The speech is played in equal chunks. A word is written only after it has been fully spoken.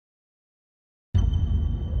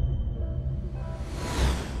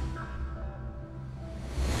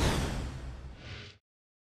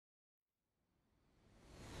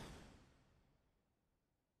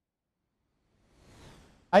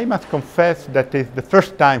I must confess that it's the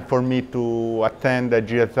first time for me to attend a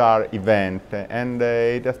GSR event, and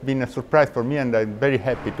it has been a surprise for me, and I'm very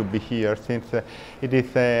happy to be here since it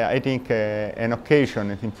is, I think, an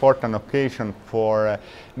occasion, an important occasion for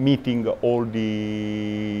meeting all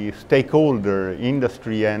the stakeholder,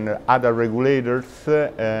 industry and other regulators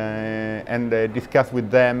and discuss with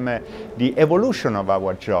them the evolution of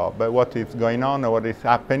our job, what is going on, what is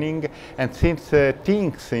happening, and since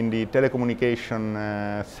things in the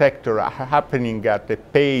telecommunication sector are happening at a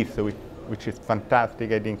pace which is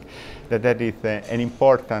fantastic. I think that is an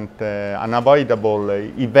important, unavoidable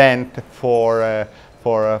event for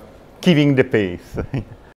keeping the pace.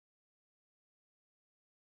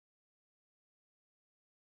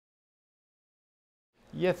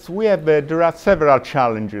 Yes, there are several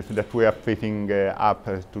challenges that we are facing up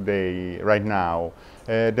today, right now.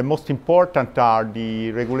 The most important are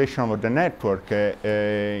the regulation of the network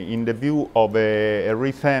in the view of a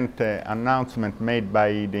recent announcement made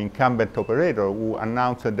by the incumbent operator who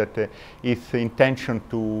announced that its intention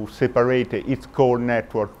to separate its core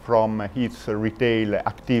network from its retail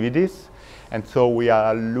activities. And so we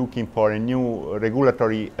are looking for a new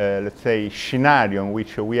regulatory, let's say, scenario in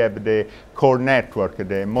which we have the core network,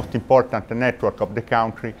 the most important network of the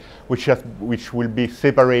country, which will be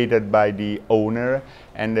separated by the owner.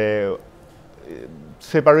 And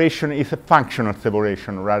separation is a functional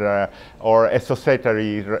separation rather, or a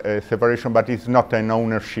societary separation, but it's not an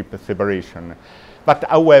ownership separation. But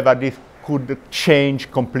however, this could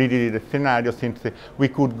change completely the scenario, since we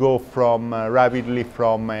could go rapidly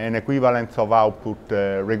from an equivalence of output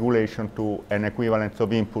regulation to an equivalence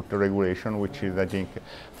of input regulation, which is, I think,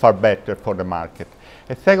 far better for the market.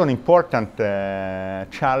 A second important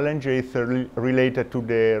challenge is related to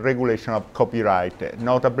the regulation of copyright,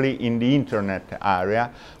 notably in the internet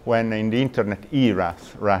area, in the internet era,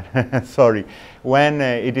 right? Sorry, when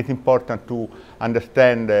it is important to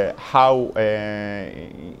understand how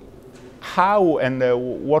and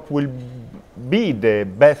what will be the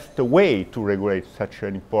best way to regulate such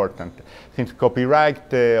an important, since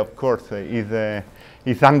copyright, of course,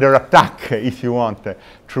 is under attack, if you want,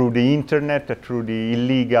 through the internet, through the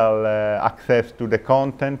illegal access to the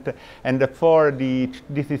content, and therefore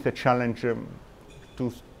this is a challenge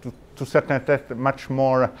to certain extent much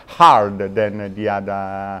more hard than the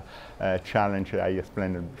other challenge I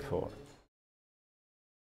explained before.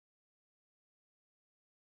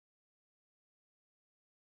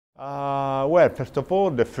 Well, first of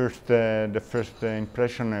all, the first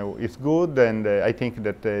impression is good, and I think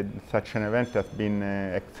that such an event has been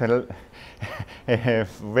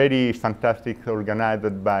very fantastic,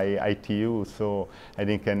 organized by ITU. So I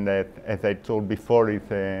think, and that, as I told before,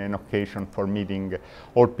 it's an occasion for meeting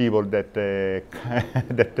all people that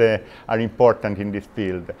that are important in this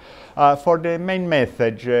field. For the main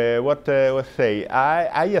message, what was say?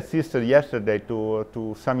 I assisted yesterday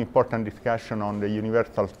to some important discussion on the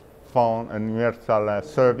universal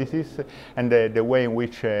services and the way in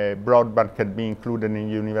which broadband can be included in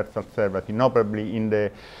universal service, notably in the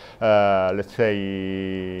let's say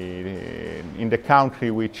in the country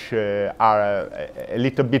which are a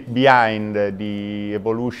little bit behind the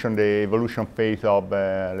evolution phase of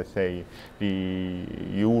let's say the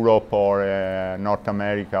Europe or North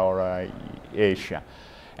America or Asia.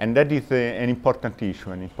 And that is an important issue,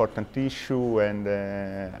 and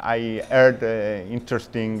I heard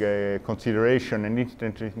interesting consideration and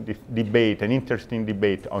interesting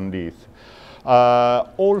debate on this.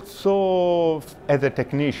 Also, as a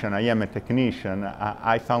technician, I am a technician,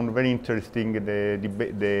 I found very interesting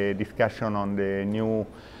the discussion on the new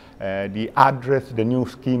the new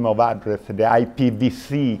scheme of address, the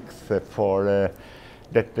IPv6 for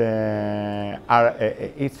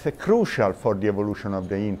it's crucial for the evolution of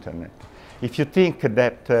the internet. If you think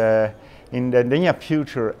that in the near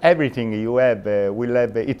future everything you have will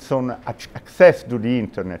have its own access to the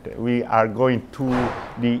internet, we are going to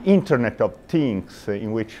the Internet of Things,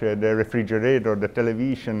 in which the refrigerator, the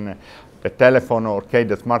television, the telephone, okay,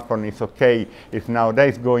 the smartphone is okay, is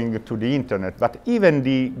nowadays going to the internet, but even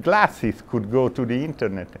the glasses could go to the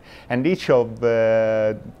internet, and each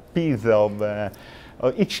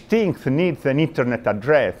each thing needs an internet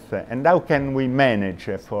address, and how can we manage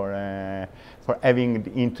for having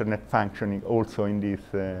the internet functioning also in this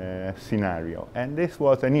scenario? And this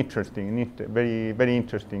was an interesting, very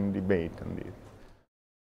interesting debate on this.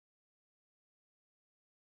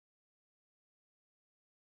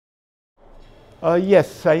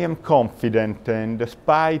 Yes, I am confident, and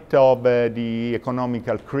despite of the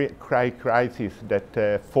economical crisis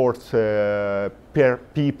that force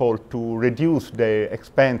people to reduce their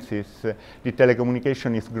expenses, the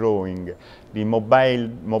telecommunication is growing. The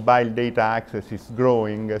mobile data access is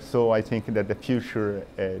growing, so I think that the future,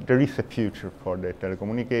 there is a future for the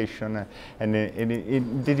telecommunication, and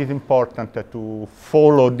it is important to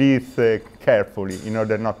follow this carefully in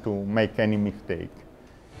order not to make any mistake.